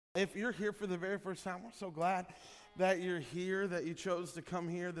If you're here for the very first time, we're so glad that you're here, that you chose to come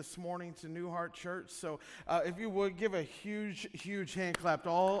here this morning to New Heart Church. So if you would, give a huge, huge hand clap to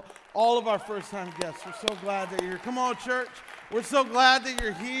all of our first-time guests. We're so glad that you're here. Come on, church. We're so glad that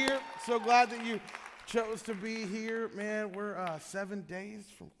you're here. So glad that you chose to be here. Man, we're 7 days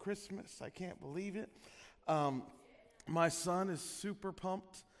from Christmas. I can't believe it. My son is super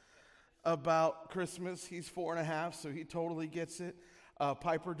pumped about Christmas. He's 4.5, so he totally gets it.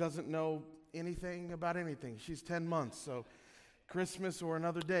 Piper doesn't know anything about anything. She's 10 months, so Christmas or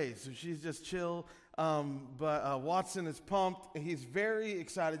another day, so she's just chill. But Watson is pumped. He's very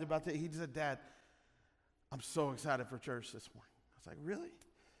excited about that. He said, "Dad, I'm so excited for church this morning." I was like, "Really?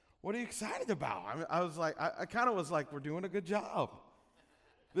 What are you excited about?" I was like, I kind of was like, "We're doing a good job."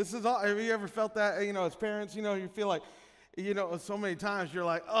 This is all. Have you ever felt that? As parents, you feel like, so many times you're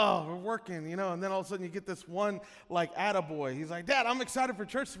like, "Oh, we're working," and then all of a sudden you get this one, like, attaboy. He's like, "Dad, I'm excited for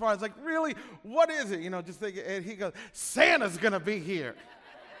church tomorrow." I was like, "Really? What is it?" Just think, and he goes, "Santa's going to be here."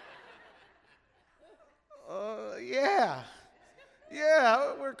 Yeah.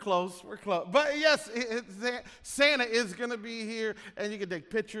 Yeah, we're close. But yes, Santa is going to be here, and you can take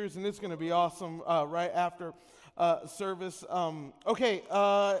pictures, and it's going to be awesome right after service. Okay.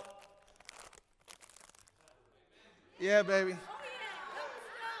 Yeah, baby.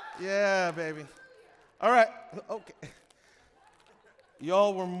 Yeah, baby. All right. Okay.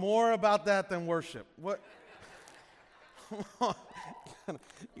 Y'all were more about that than worship. What? Come on.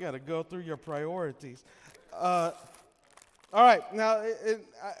 You got to go through your priorities. All right. Now,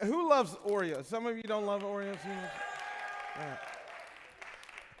 who loves Oreos? Some of you don't love Oreos. All right.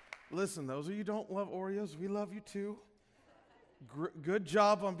 Listen, those of you who don't love Oreos, we love you too. Good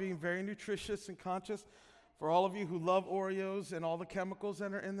job on being very nutritious and conscious. For all of you who love Oreos and all the chemicals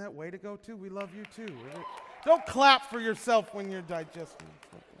that are in that, way to go too. We love you too. Don't clap for yourself when you're digesting.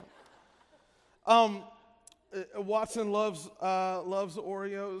 Watson loves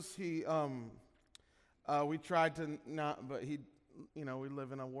Oreos. We tried to not, but we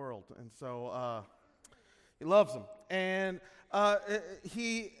live in a world, and so he loves them. And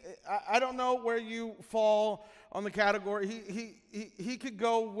I don't know where you fall on the category. He could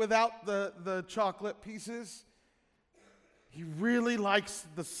go without the chocolate pieces. He really likes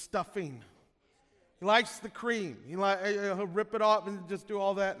the stuffing. He likes the cream. He'll rip it off and just do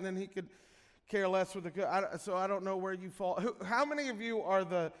all that, and then he could care less with the. So I don't know where you fall. How many of you are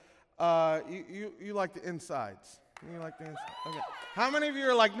the you like the insides? You like the inside? Okay. How many of you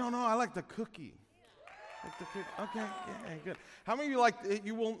are like, no, I like the cookie? Like the cookie. Okay, yeah, good. How many of you like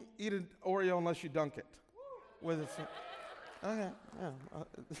you won't eat an Oreo unless you dunk it with it? Okay, yeah.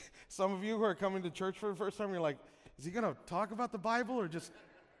 Some of you who are coming to church for the first time, you're like, is he going to talk about the Bible or just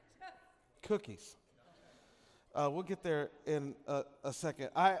cookies? We'll get there in a second.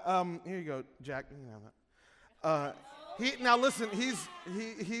 Here you go, Jack. You can have that. Now listen,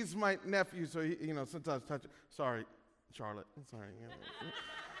 he's my nephew, so sometimes touch it. Sorry, Charlotte. I'm sorry.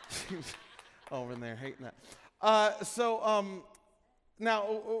 She's over in there hating that.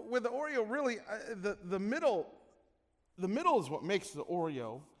 Now with the Oreo, really, the middle is what makes the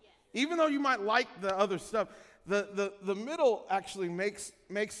Oreo. Even though you might like the other stuff, the middle actually makes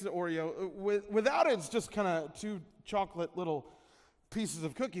the Oreo. Without it, it's just kind of two chocolate little pieces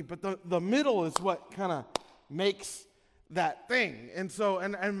of cookie. But the middle is what kind of makes that thing. And so,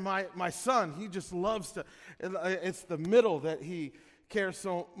 and my son, he just loves to. It's the middle that he cares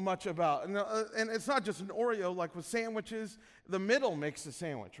so much about. And it's not just an Oreo. Like with sandwiches, the middle makes the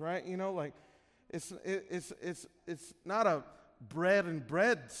sandwich, right? Like it's not a bread and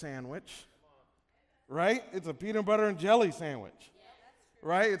bread sandwich, right? It's a peanut butter and jelly sandwich,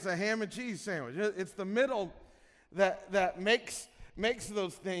 right? It's a ham and cheese sandwich. It's the middle that makes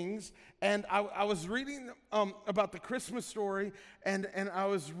those things. And I was reading about the Christmas story, and I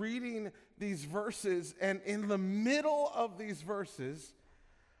was reading these verses, and in the middle of these verses,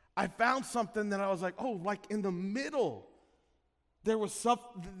 I found something that I was like, oh, like in the middle, there was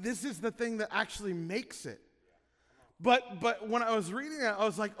this is the thing that actually makes it. But when I was reading it, I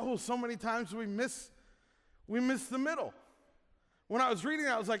was like, oh, so many times we miss the middle. When I was reading it,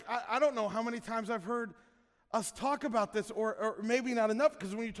 I was like, I don't know how many times I've heard us talk about this, or maybe not enough,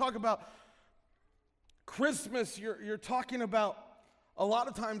 because when you talk about Christmas, you're talking about a lot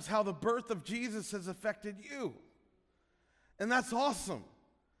of times how the birth of Jesus has affected you. And that's awesome.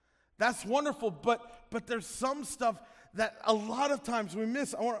 That's wonderful, but there's some stuff that a lot of times we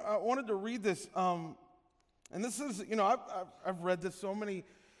miss. I wanted to read this, and this is, I've read this so many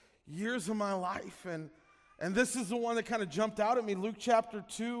years of my life, and this is the one that kind of jumped out at me, Luke chapter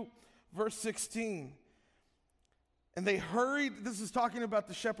 2, verse 16. And they hurried, this is talking about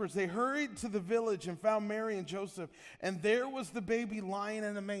the shepherds, they hurried to the village and found Mary and Joseph, and there was the baby lying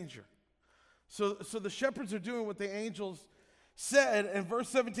in a manger. So the shepherds are doing what the angels said. And verse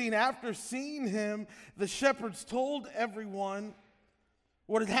 17, after seeing him, the shepherds told everyone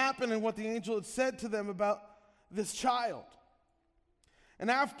what had happened and what the angel had said to them about this child. And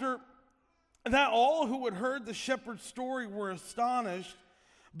after that, all who had heard the shepherd's story were astonished,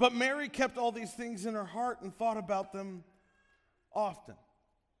 but Mary kept all these things in her heart and thought about them often.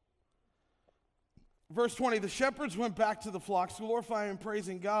 Verse 20, the shepherds went back to the flocks, glorifying and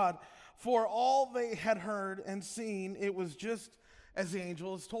praising God for all they had heard and seen. It was just as the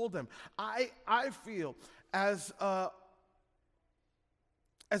angel has told them. I feel as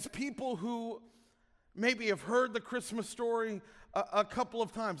people who maybe have heard the Christmas story a couple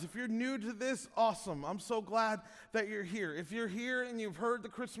of times. If you're new to this, awesome. I'm so glad that you're here. If you're here and you've heard the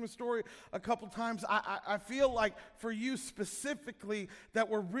Christmas story a couple times, I feel like for you specifically that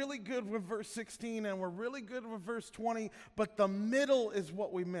we're really good with verse 16 and we're really good with verse 20, but the middle is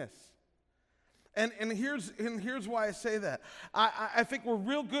what we miss. And here's why I say that. I think we're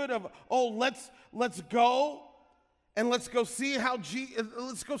real good of, let's go. And let's go see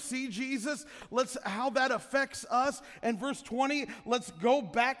let's go see Jesus. How that affects us. And verse 20, let's go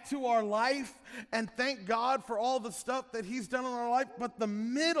back to our life and thank God for all the stuff that he's done in our life. But the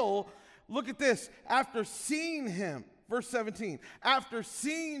middle, look at this. After seeing him, verse 17, after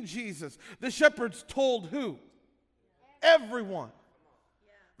seeing Jesus, the shepherds told who? Everyone.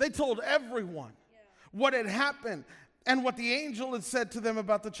 They told everyone what had happened and what the angel had said to them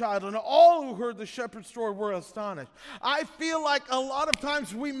about the child. And all who heard the shepherd's story were astonished. I feel like a lot of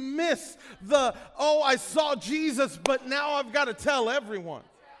times we miss I saw Jesus, but now I've got to tell everyone.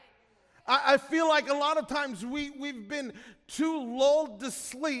 I feel like a lot of times we've been too lulled to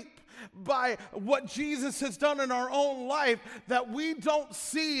sleep by what Jesus has done in our own life that we don't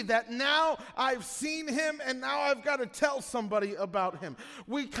see that now I've seen him and now I've got to tell somebody about him.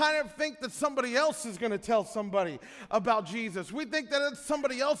 We kind of think that somebody else is going to tell somebody about Jesus. We think that it's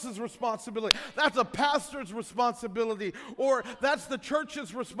somebody else's responsibility. That's a pastor's responsibility, or that's the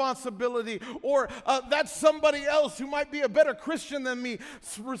church's responsibility, or that's somebody else who might be a better Christian than me's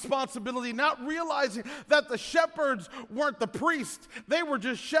responsibility, not realizing that the shepherds weren't the priests. They were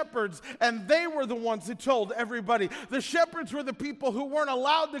just shepherds. And they were the ones who told everybody. The shepherds were the people who weren't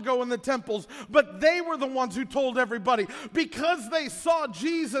allowed to go in the temples, but they were the ones who told everybody because they saw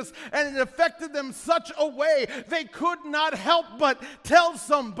Jesus and it affected them such a way they could not help but tell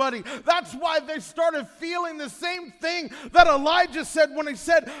somebody. That's why they started feeling the same thing that Elijah said when he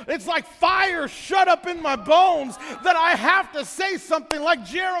said, it's like fire shut up in my bones that I have to say something. Like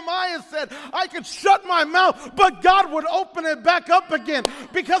Jeremiah said, I could shut my mouth, but God would open it back up again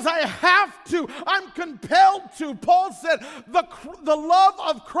because I have to. I'm compelled to. Paul said, the love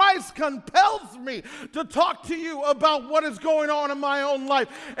of Christ compels me to talk to you about what is going on in my own life.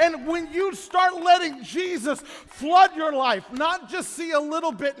 And when you start letting Jesus flood your life, not just see a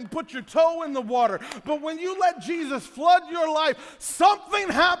little bit and put your toe in the water, but when you let Jesus flood your life, something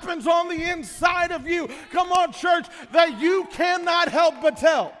happens on the inside of you. Come on, church, that you cannot help but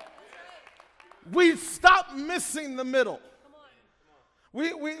tell. We stop missing the middle.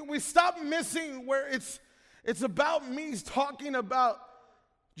 We stop missing where it's about me talking about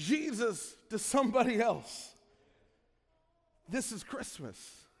Jesus to somebody else. This is Christmas.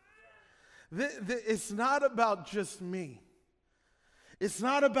 It's not about just me. It's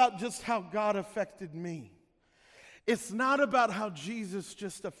not about just how God affected me. It's not about how Jesus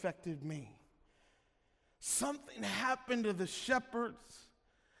just affected me. Something happened to the shepherds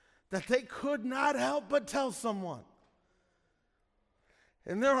that they could not help but tell someone.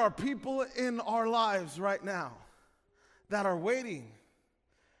 And there are people in our lives right now that are waiting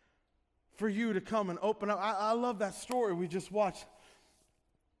for you to come and open up. I love that story we just watched.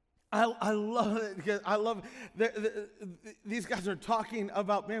 I love it because I love these guys are talking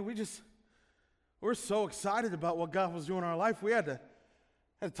about, man, we're so excited about what God was doing in our life. We had to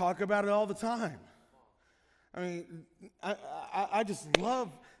talk about it all the time. I mean, I just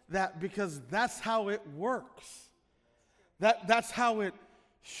love that because that's how it works. That's how it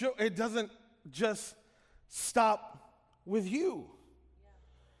doesn't just stop with you.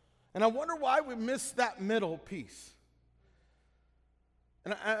 And I wonder why we miss that middle piece.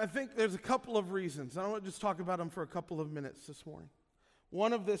 And I think there's a couple of reasons. I want to just talk about them for a couple of minutes this morning.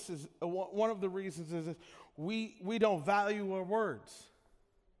 One of the reasons is we don't value our words.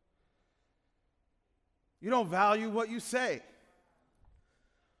 You don't value what you say,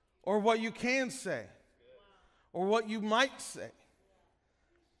 or what you can say, or what you might say.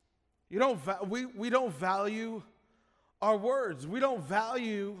 We don't value our words. We don't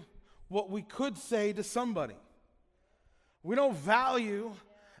value what we could say to somebody. We don't value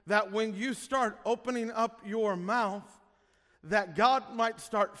that when you start opening up your mouth, that God might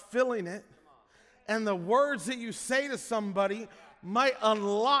start filling it, and the words that you say to somebody might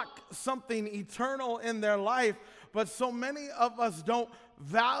unlock something eternal in their life. But so many of us don't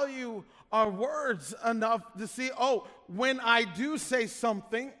value our words enough to see, oh, when I do say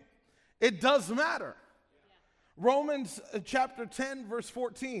something, it does matter. Romans chapter 10, verse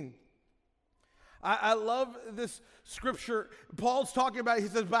 14. I love this scripture. Paul's talking about it. He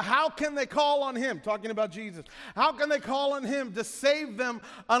says, but how can they call on him? Talking about Jesus. How can they call on him to save them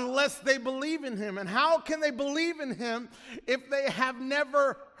unless they believe in him? And how can they believe in him if they have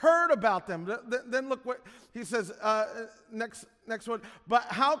never heard about them? Then look what he says, next one. But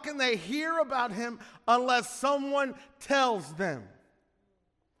how can they hear about him unless someone tells them?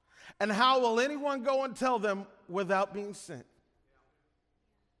 And how will anyone go and tell them without being sent?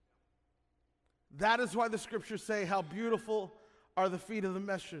 That is why the scriptures say, how beautiful are the feet of the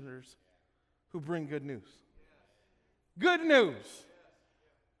messengers who bring good news. Good news.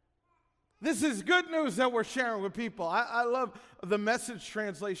 This is good news that we're sharing with people. I love the Message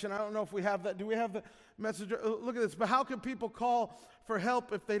translation. I don't know if we have that. Do we have the Message? Look at this. But how can people call for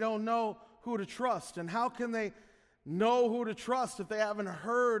help if they don't know who to trust? And how can they know who to trust if they haven't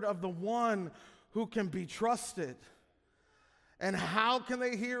heard of the one who can be trusted? And how can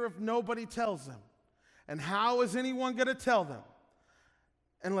they hear if nobody tells them? And how is anyone going to tell them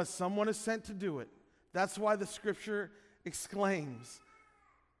unless someone is sent to do it? That's why the scripture exclaims,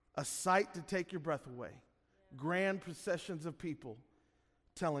 a sight to take your breath away. Grand processions of people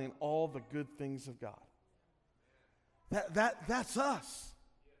telling all the good things of God. That's us.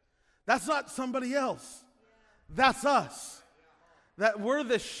 That's not somebody else. That's us. That we're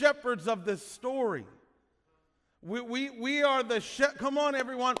the shepherds of this story. We are the come on,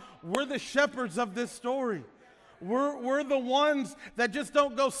 everyone. We're the shepherds of this story. We're the ones that just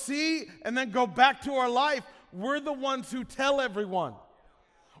don't go see and then go back to our life. We're the ones who tell everyone.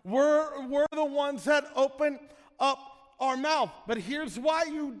 We're the ones that open up our mouth. But here's why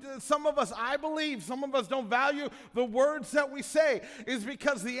some of us, I believe, some of us don't value the words that we say, is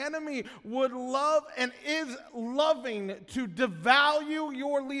because the enemy would love and is loving to devalue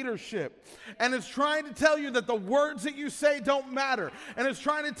your leadership. And it's trying to tell you that the words that you say don't matter. And it's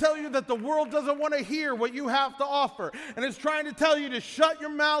trying to tell you that the world doesn't want to hear what you have to offer. And it's trying to tell you to shut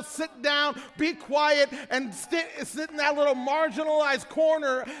your mouth, sit down, be quiet, and sit in that little marginalized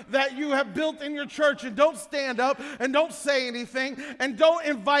corner that you have built in your church, and don't stand up and don't say anything, and don't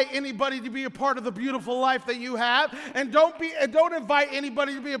invite anybody to be a part of the beautiful life that you have, and don't invite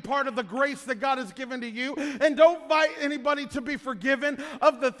anybody to be a part of the grace that God has given to you, and don't invite anybody to be forgiven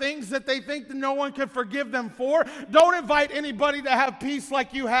of the things that they think that no one can forgive them for. Don't invite anybody to have peace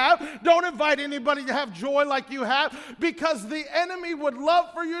like you have. Don't invite anybody to have joy like you have, because the enemy would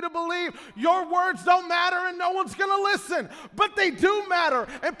love for you to believe your words don't matter and no one's going to listen. But they do matter,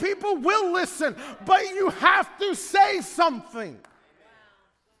 and people will listen, but you have to say something.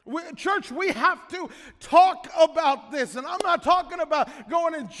 Church, we have to talk about this. And I'm not talking about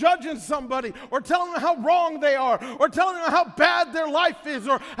going and judging somebody or telling them how wrong they are or telling them how bad their life is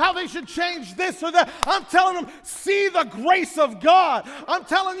or how they should change this or that. I'm telling them, see the grace of God. I'm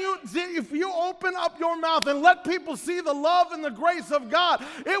telling you, if you open up your mouth and let people see the love and the grace of God,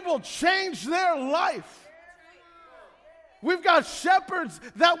 it will change their life. We've got shepherds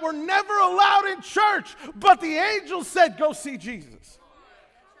that were never allowed in church, but the angel said, go see Jesus.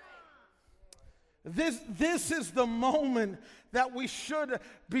 This is the moment that we should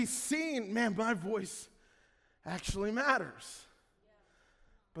be seeing, man, my voice actually matters.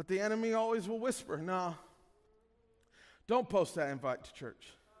 But the enemy always will whisper, no, don't post that invite to church.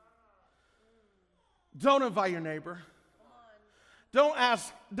 Don't invite your neighbor. Don't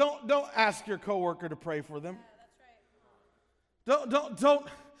ask your coworker to pray for them. Don't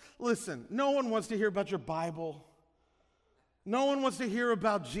listen. No one wants to hear about your Bible. No one wants to hear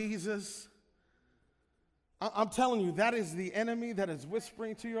about Jesus. I'm telling you, that is the enemy that is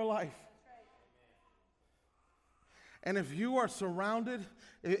whispering to your life. And if you are surrounded,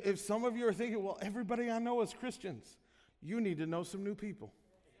 if some of you are thinking, well, everybody I know is Christians, you need to know some new people.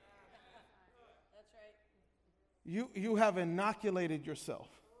 That's right. You have inoculated yourself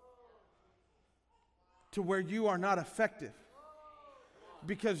to where you are not effective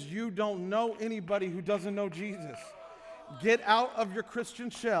because you don't know anybody who doesn't know Jesus. Get out of your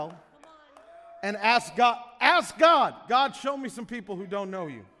Christian shell and ask God. Ask God. God, show me some people who don't know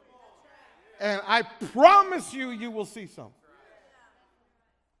you. And I promise you, you will see some.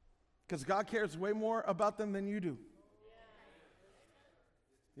 Because God cares way more about them than you do.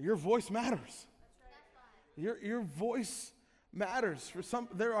 Your voice matters. Your voice matters.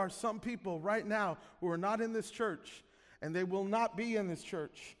 There are some people right now who are not in this church, and they will not be in this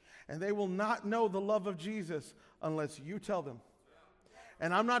church, and they will not know the love of Jesus unless you tell them.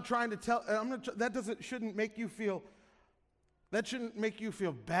 And I'm not trying to tell. Shouldn't make you feel. That shouldn't make you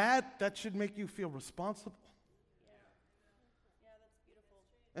feel bad. That should make you feel responsible. Yeah, that's beautiful.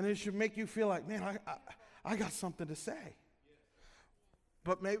 And it should make you feel like, man, I got something to say.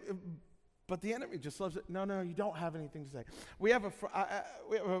 But the enemy just loves it. No, you don't have anything to say. We have a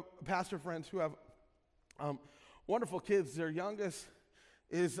pastor friends who have wonderful kids. Their youngest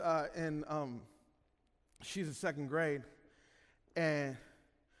is she's in second grade, and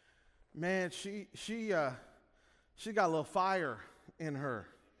man, she got a little fire in her.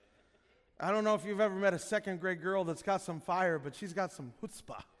 I don't know if you've ever met a second grade girl that's got some fire, but she's got some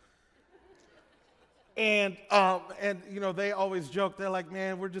chutzpah. And they always joke. They're like,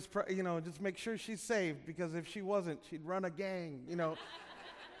 man, we're just just make sure she's saved, because if she wasn't, she'd run a gang.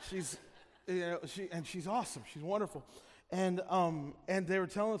 She's awesome. She's wonderful. And they were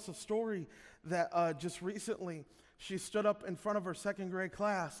telling us a story that just recently she stood up in front of her second grade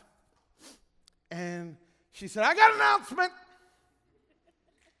class, and she said, "I got an announcement."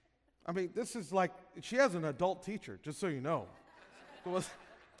 I mean, this is like, she has an adult teacher, just so you know. It was.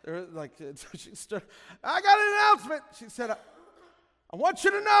 She stood, "I got an announcement." She said, "I want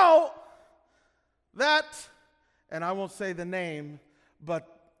you to know that," and I won't say the name, but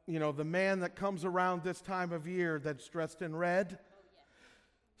the man that comes around this time of year that's dressed in red.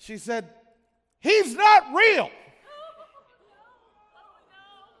 She said, "He's not real."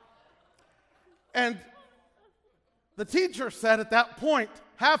 And the teacher said at that point,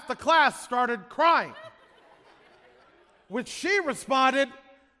 half the class started crying, which she responded,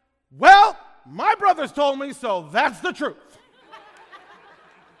 "Well, my brothers told me, so that's the truth."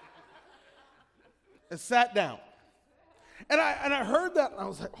 And sat down. And I heard that, and I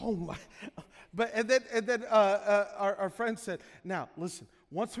was like, oh my. And then our friend said, "Now, listen,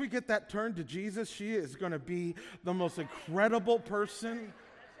 once we get that turned to Jesus, she is going to be the most incredible person."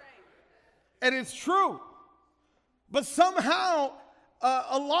 And it's true. But somehow,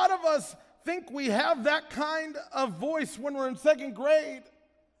 a lot of us think we have that kind of voice when we're in second grade.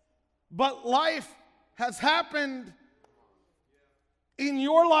 But life has happened in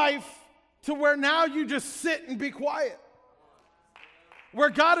your life to where now you just sit and be quiet.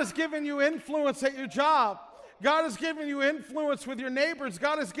 Where God has given you influence at your job. God has given you influence with your neighbors.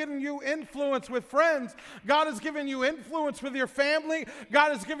 God has given you influence with friends. God has given you influence with your family. God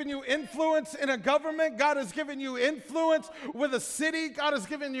has given you influence in a government. God has given you influence with a city. God has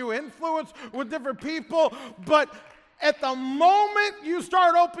given you influence with different people. But at the moment you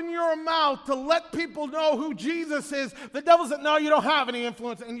start opening your mouth to let people know who Jesus is, the devil said, "No, you don't have any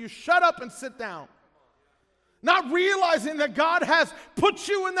influence," and you shut up and sit down. Not realizing that God has put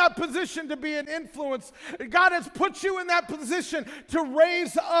you in that position to be an influence. God has put you in that position to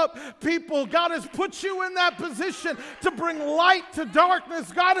raise up people. God has put you in that position to bring light to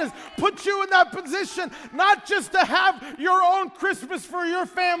darkness. God has put you in that position not just to have your own Christmas for your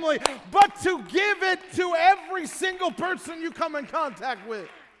family, but to give it to every single person you come in contact with.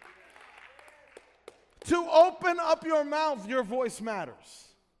 To open up your mouth, your voice matters.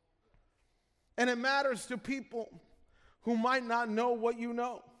 And it matters to people who might not know what you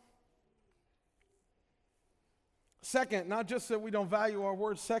know. Second, not just that we don't value our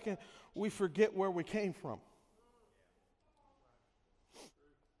words. Second, we forget where we came from.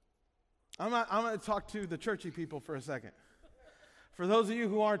 I'm going to talk to the churchy people for a second. For those of you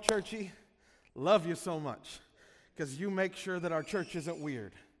who aren't churchy, love you so much, because you make sure that our church isn't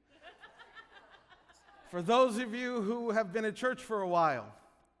weird. For those of you who have been at church for a while,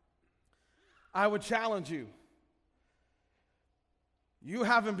 I would challenge you. You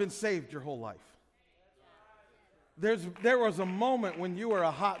haven't been saved your whole life. There was a moment when you were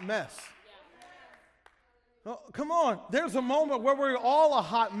a hot mess. Oh, come on. There's a moment where we're all a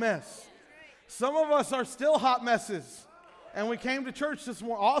hot mess. Some of us are still hot messes. And we came to church this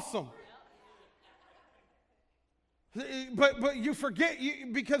morning. Awesome. But you forget,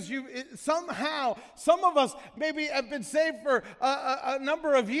 because somehow, some of us maybe have been saved for a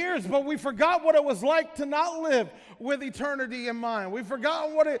number of years, but we forgot what it was like to not live with eternity in mind. We've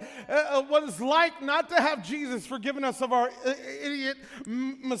forgotten what it's like not to have Jesus forgiven us of our idiot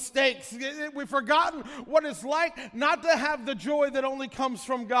mistakes. We've forgotten what it's like not to have the joy that only comes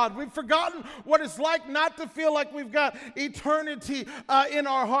from God. We've forgotten what it's like not to feel like we've got eternity in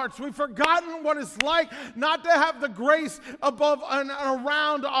our hearts. We've forgotten what it's like not to have the grace above and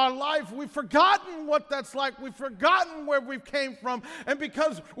around our life. We've forgotten what that's like. We've forgotten where we've came from. And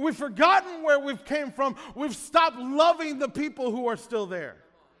because we've forgotten where we've came from, we've stopped loving the people who are still there.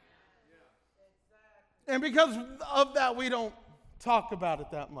 And because of that, we don't talk about it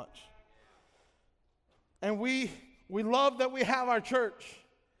that much. And we love that we have our church.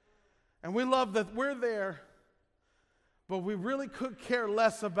 And we love that we're there. But we really could care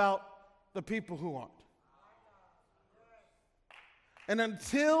less about the people who aren't. And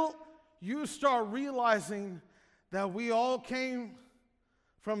until you start realizing that we all came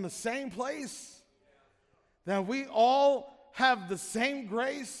from the same place, that we all have the same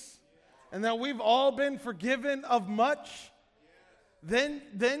grace, and that we've all been forgiven of much, then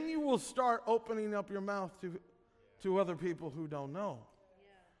you will start opening up your mouth to other people who don't know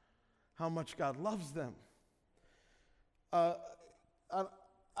how much God loves them.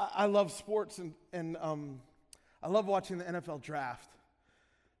 I love sports, and I love watching the NFL draft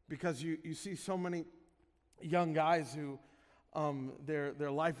because you see so many young guys who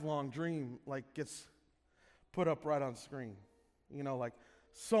their lifelong dream like gets put up right on screen. You know, like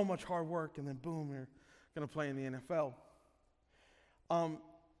so much hard work, and then boom, you're going to play in the NFL.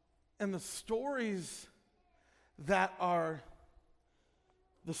 And the stories that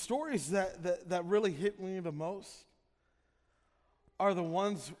really hit me the most are the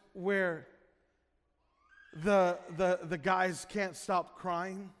ones where the guys can't stop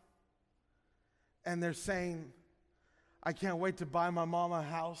crying, and they're saying, I can't wait to buy my mom a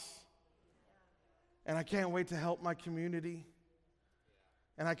house, and I can't wait to help my community,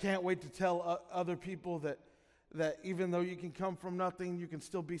 and I can't wait to tell other people that even though you can come from nothing, you can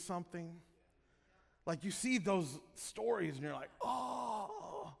still be something. Like you see those stories and you're like,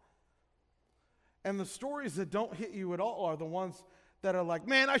 oh. And the stories that don't hit you at all are the ones that are like,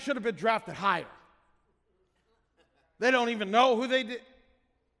 man, I should have been drafted higher. They don't even know who they did.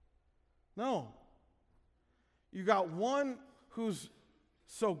 No. You got one who's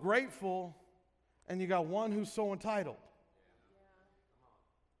so grateful, and you got one who's so entitled.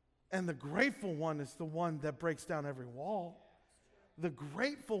 And the grateful one is the one that breaks down every wall. The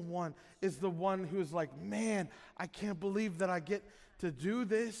grateful one is the one who's like, man, I can't believe that I get to do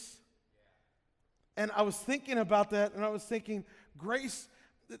this. And I was thinking about that, and I was thinking, grace,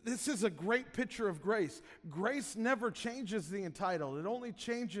 this is a great picture of grace. Grace never changes the entitled. It only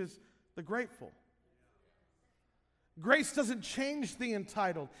changes the grateful. Grace doesn't change the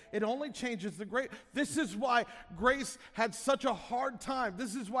entitled. It only changes the great. This is why grace had such a hard time.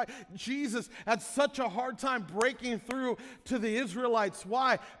 This is why Jesus had such a hard time breaking through to the Israelites.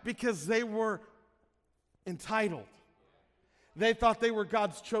 Why? Because they were entitled. They thought they were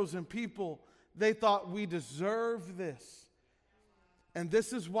God's chosen people. They thought we deserve this. And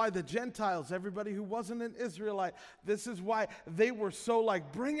this is why the Gentiles, everybody who wasn't an Israelite, this is why they were so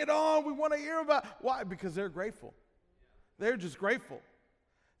like, bring it on, we want to hear about. Why? Because they're grateful. They're just grateful.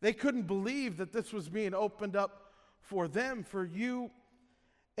 They couldn't believe that this was being opened up for them, for you,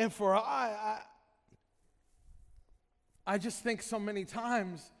 and for I just think so many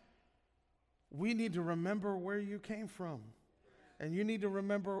times we need to remember where you came from. And you need to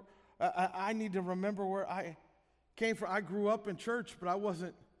remember, I need to remember where I came from. I grew up in church, but I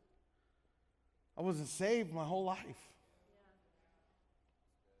wasn't saved my whole life.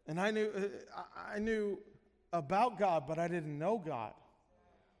 And I knew about God, but I didn't know God.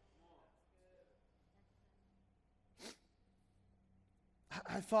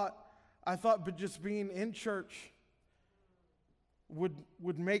 I thought but just being in church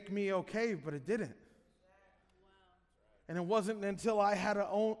would make me okay, but it didn't. And it wasn't until I had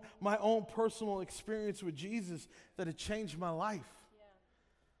my own personal experience with Jesus that it changed my life.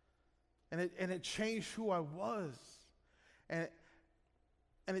 And it changed who I was. And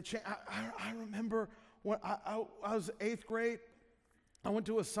it changed. I remember when I was 8th grade, I went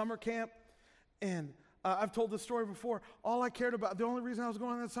to a summer camp, and I've told this story before. All I cared about, the only reason I was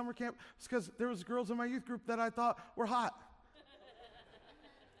going to that summer camp was because there was girls in my youth group that I thought were hot.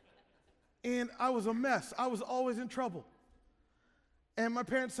 And I was a mess. I was always in trouble. And my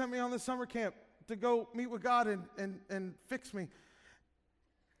parents sent me on this summer camp to go meet with God and fix me.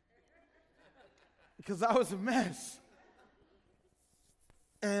 Because I was a mess.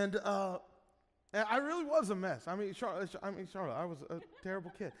 And I really was a mess. Charlotte, I was a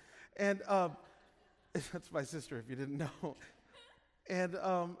terrible kid. And that's my sister, if you didn't know. And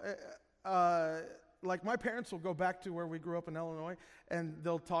like my parents will go back to where we grew up in Illinois, and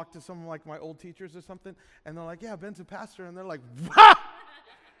they'll talk to some of like my old teachers or something, and they're like, yeah, Ben's a pastor, and they're like,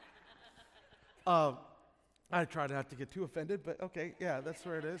 I try not to get too offended, but okay, yeah, that's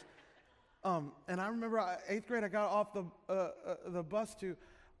where it is. And I remember 8th grade, I got off the bus to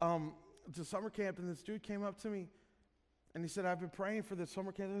summer camp, and this dude came up to me, and he said, I've been praying for this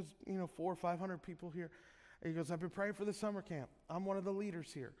summer camp. There's 400 or 500 people here. And he goes, I've been praying for this summer camp. I'm one of the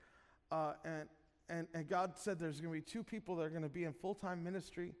leaders here. And God said there's going to be 2 people that are going to be in full-time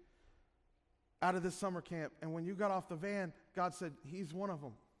ministry out of this summer camp. And when you got off the van, God said, he's one of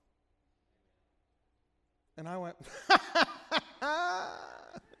them. And I went,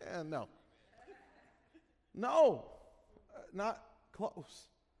 no. No, not close.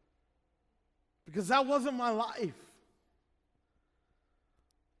 Because that wasn't my life.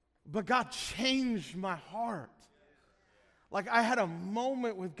 But God changed my heart. Like I had a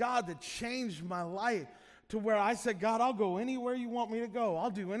moment with God that changed my life to where I said, God, I'll go anywhere you want me to go. I'll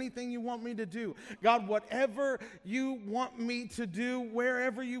do anything you want me to do. God, whatever you want me to do,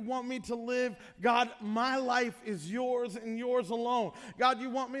 wherever you want me to live, God, my life is yours and yours alone. God, you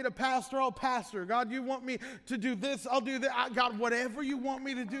want me to pastor, I'll pastor. God, you want me to do this, I'll do that. God, whatever you want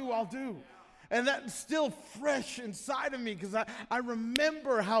me to do, I'll do. And that's still fresh inside of me because I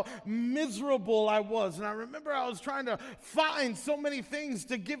remember how miserable I was. And I remember I was trying to find so many things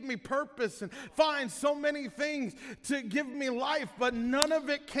to give me purpose and find so many things to give me life. But none of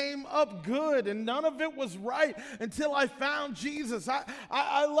it came up good and none of it was right until I found Jesus.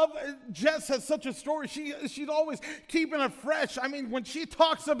 I love, Jess has such a story. She's always keeping it fresh. I mean, when she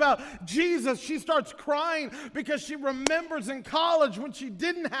talks about Jesus, she starts crying because she remembers in college when she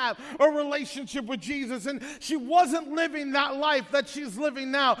didn't have a relationship with Jesus and she wasn't living that life that she's living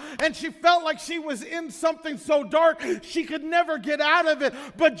now, and she felt like she was in something so dark she could never get out of it.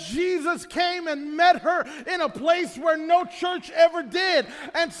 But Jesus came and met her in a place where no church ever did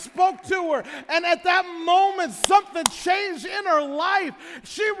and spoke to her, and at that moment something changed in her life.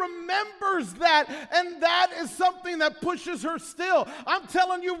 She remembers that, and that is something that pushes her still. I'm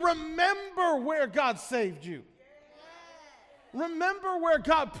telling you, remember where God saved you. Remember where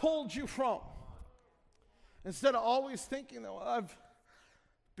God pulled you from. Instead of always thinking that, well, I've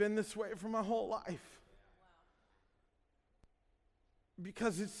been this way for my whole life.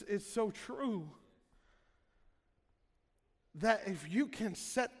 Because it's so true that if you can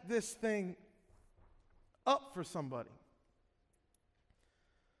set this thing up for somebody,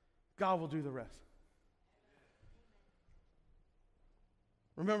 God will do the rest.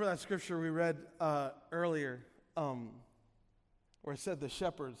 Remember that scripture we read earlier where it said the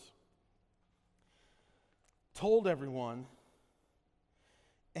shepherds told everyone,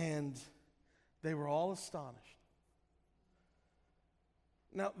 and they were all astonished.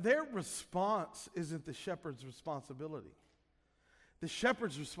 Now, their response isn't the shepherd's responsibility. The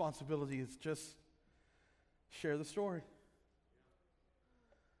shepherd's responsibility is just share the story.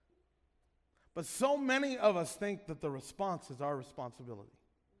 But so many of us think that the response is our responsibility.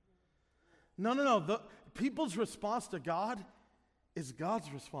 No. The people's response to God is God's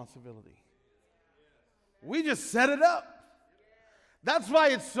responsibility. We just set it up. That's why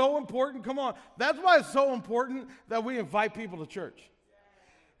it's so important. Come on. That's why it's so important that we invite people to church.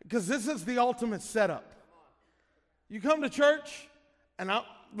 Because this is the ultimate setup. You come to church, and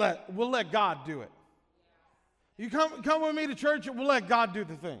we'll let God do it. You come with me to church, and we'll let God do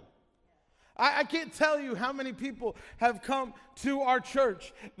the thing. I can't tell you how many people have come to our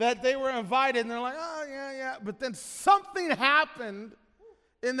church that they were invited, and they're like, oh, yeah. But then something happened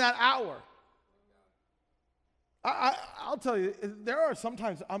in that hour. I'll tell you, there are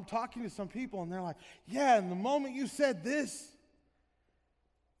sometimes I'm talking to some people and they're like, yeah, and the moment you said this,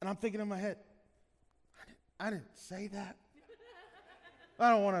 and I'm thinking in my head, I didn't say that. I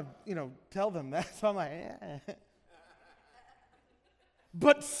don't want to, tell them that. So I'm like,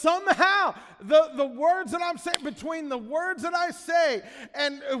 But somehow, the words that I'm saying, between the words that I say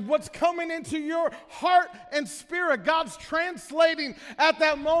and what's coming into your heart and spirit, God's translating at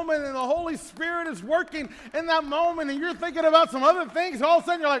that moment, and the Holy Spirit is working in that moment, and you're thinking about some other things. All of a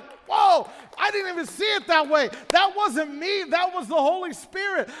sudden, you're like, whoa, I didn't even see it that way. That wasn't me. That was the Holy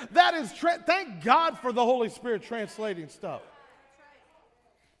Spirit. That is, thank God for the Holy Spirit translating stuff.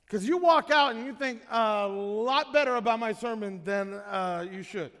 Because you walk out and you think a lot better about my sermon than you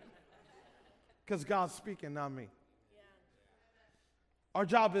should. Because God's speaking, not me. Yeah. Our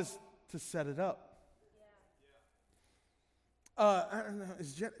job is to set it up. Yeah. I don't know,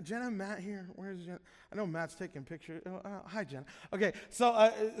 is Jenna and Matt here? Where's Jenna? I know Matt's taking pictures. Hi, Jenna. Okay,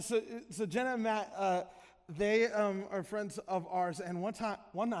 so Jenna and Matt, they are friends of ours. And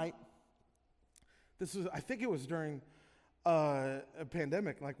one night, I think it was during a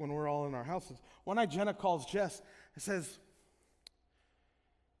pandemic, like when we're all in our houses. One night, Jenna calls Jess and says,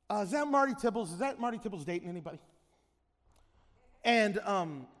 is that Marty Tibbles? Is that Marty Tibbles dating anybody? And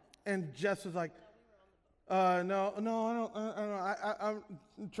And Jess was like, no, I don't.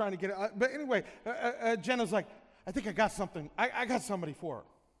 I'm trying to get it. But anyway, Jenna's like, I think I got something. I got somebody for her.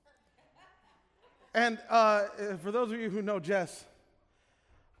 And for those of you who know Jess,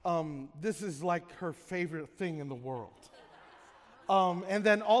 this is like her favorite thing in the world. And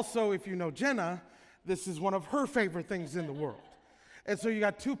then also, if you know Jenna, this is one of her favorite things in the world. And so you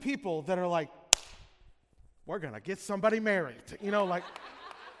got two people that are like, we're going to get somebody married. You know, like,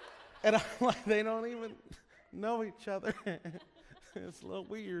 and I'm like, they don't even know each other. It's a little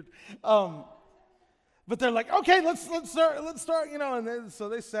weird. But they're like, okay, let's start, you know. And then, so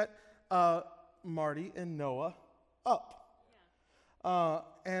they set Marty and Noah up.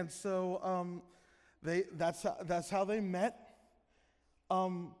 And so that's how they met.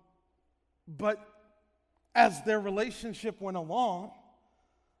 But as their relationship went along,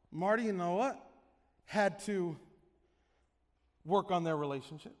 Marty and Noah had to work on their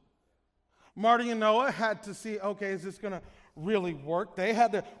relationship. Marty and Noah had to see, okay, is this going to really work?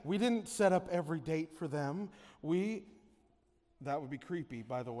 We didn't set up every date for them. That would be creepy,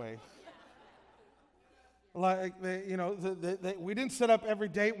 by the way. Like, we didn't set up every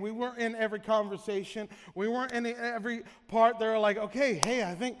date. We weren't in every conversation. We weren't in every part. They were like, okay, hey,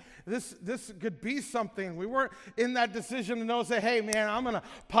 I think this could be something. We weren't in that decision to know, say, hey, man, I'm going to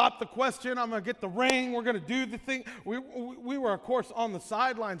pop the question. I'm going to get the ring. We're going to do the thing. We were, of course, on the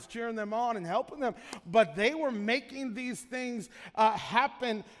sidelines cheering them on and helping them. But they were making these things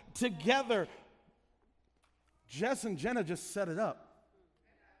happen together. Jess and Jenna just set it up.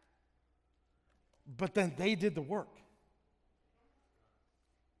 But then they did the work.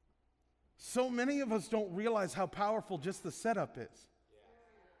 So many of us don't realize how powerful just the setup is.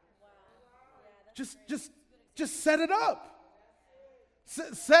 Just set it up.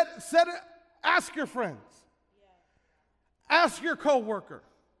 Set it. Ask your friends. Ask your coworker.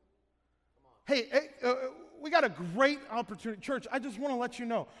 Hey, we got a great opportunity. Church, I just want to let you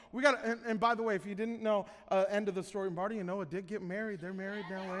know. And by the way, if you didn't know, end of the story, Marty and Noah did get married. They're married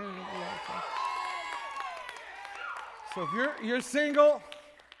now. So if you're single,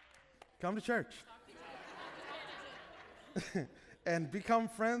 come to church. And become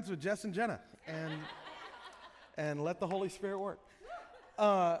friends with Jess and Jenna. And let the Holy Spirit work.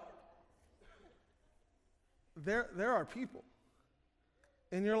 There are people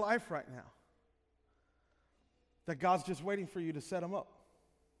in your life right now that God's just waiting for you to set them up.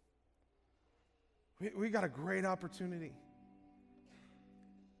 We got a great opportunity.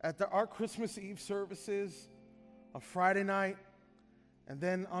 At our Christmas Eve services, on Friday night, and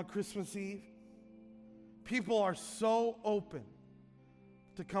then on Christmas Eve, people are so open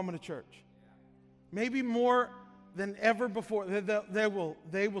to coming to church. Maybe more than ever before. They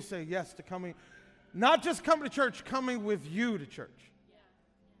will say yes to coming, not just coming to church, coming with you to church.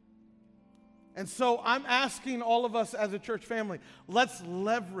 And so I'm asking all of us as a church family, let's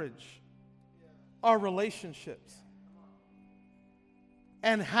leverage our relationships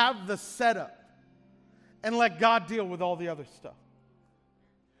and have the setup. And let God deal with all the other stuff.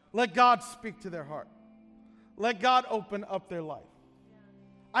 Let God speak to their heart. Let God open up their life.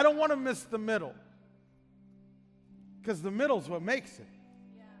 I don't want to miss the middle. Because the middle is what makes it.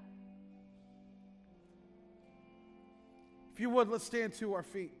 If you would, let's stand to our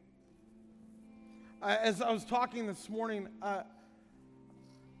feet. As I was talking this morning,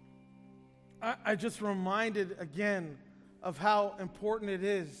 I just reminded again of how important it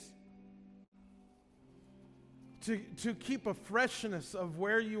is to keep a freshness of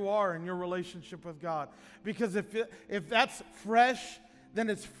where you are in your relationship with God. Because if that's fresh, then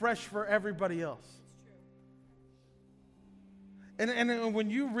it's fresh for everybody else. And when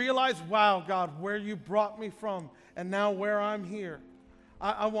you realize, wow, God, where you brought me from and now where I'm here,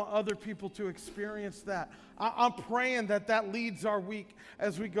 I want other people to experience that. I'm praying that leads our week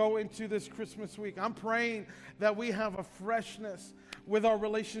as we go into this Christmas week. I'm praying that we have a freshness with our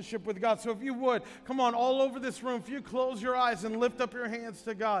relationship with God. So if you would, come on, all over this room, if you close your eyes and lift up your hands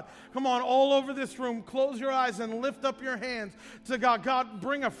to God. Come on, all over this room, close your eyes and lift up your hands to God. God,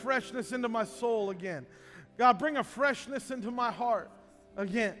 bring a freshness into my soul again. God, bring a freshness into my heart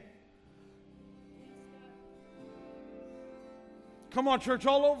again. Come on, church,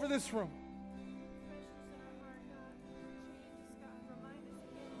 all over this room.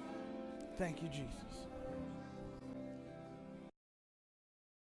 Thank you, Jesus.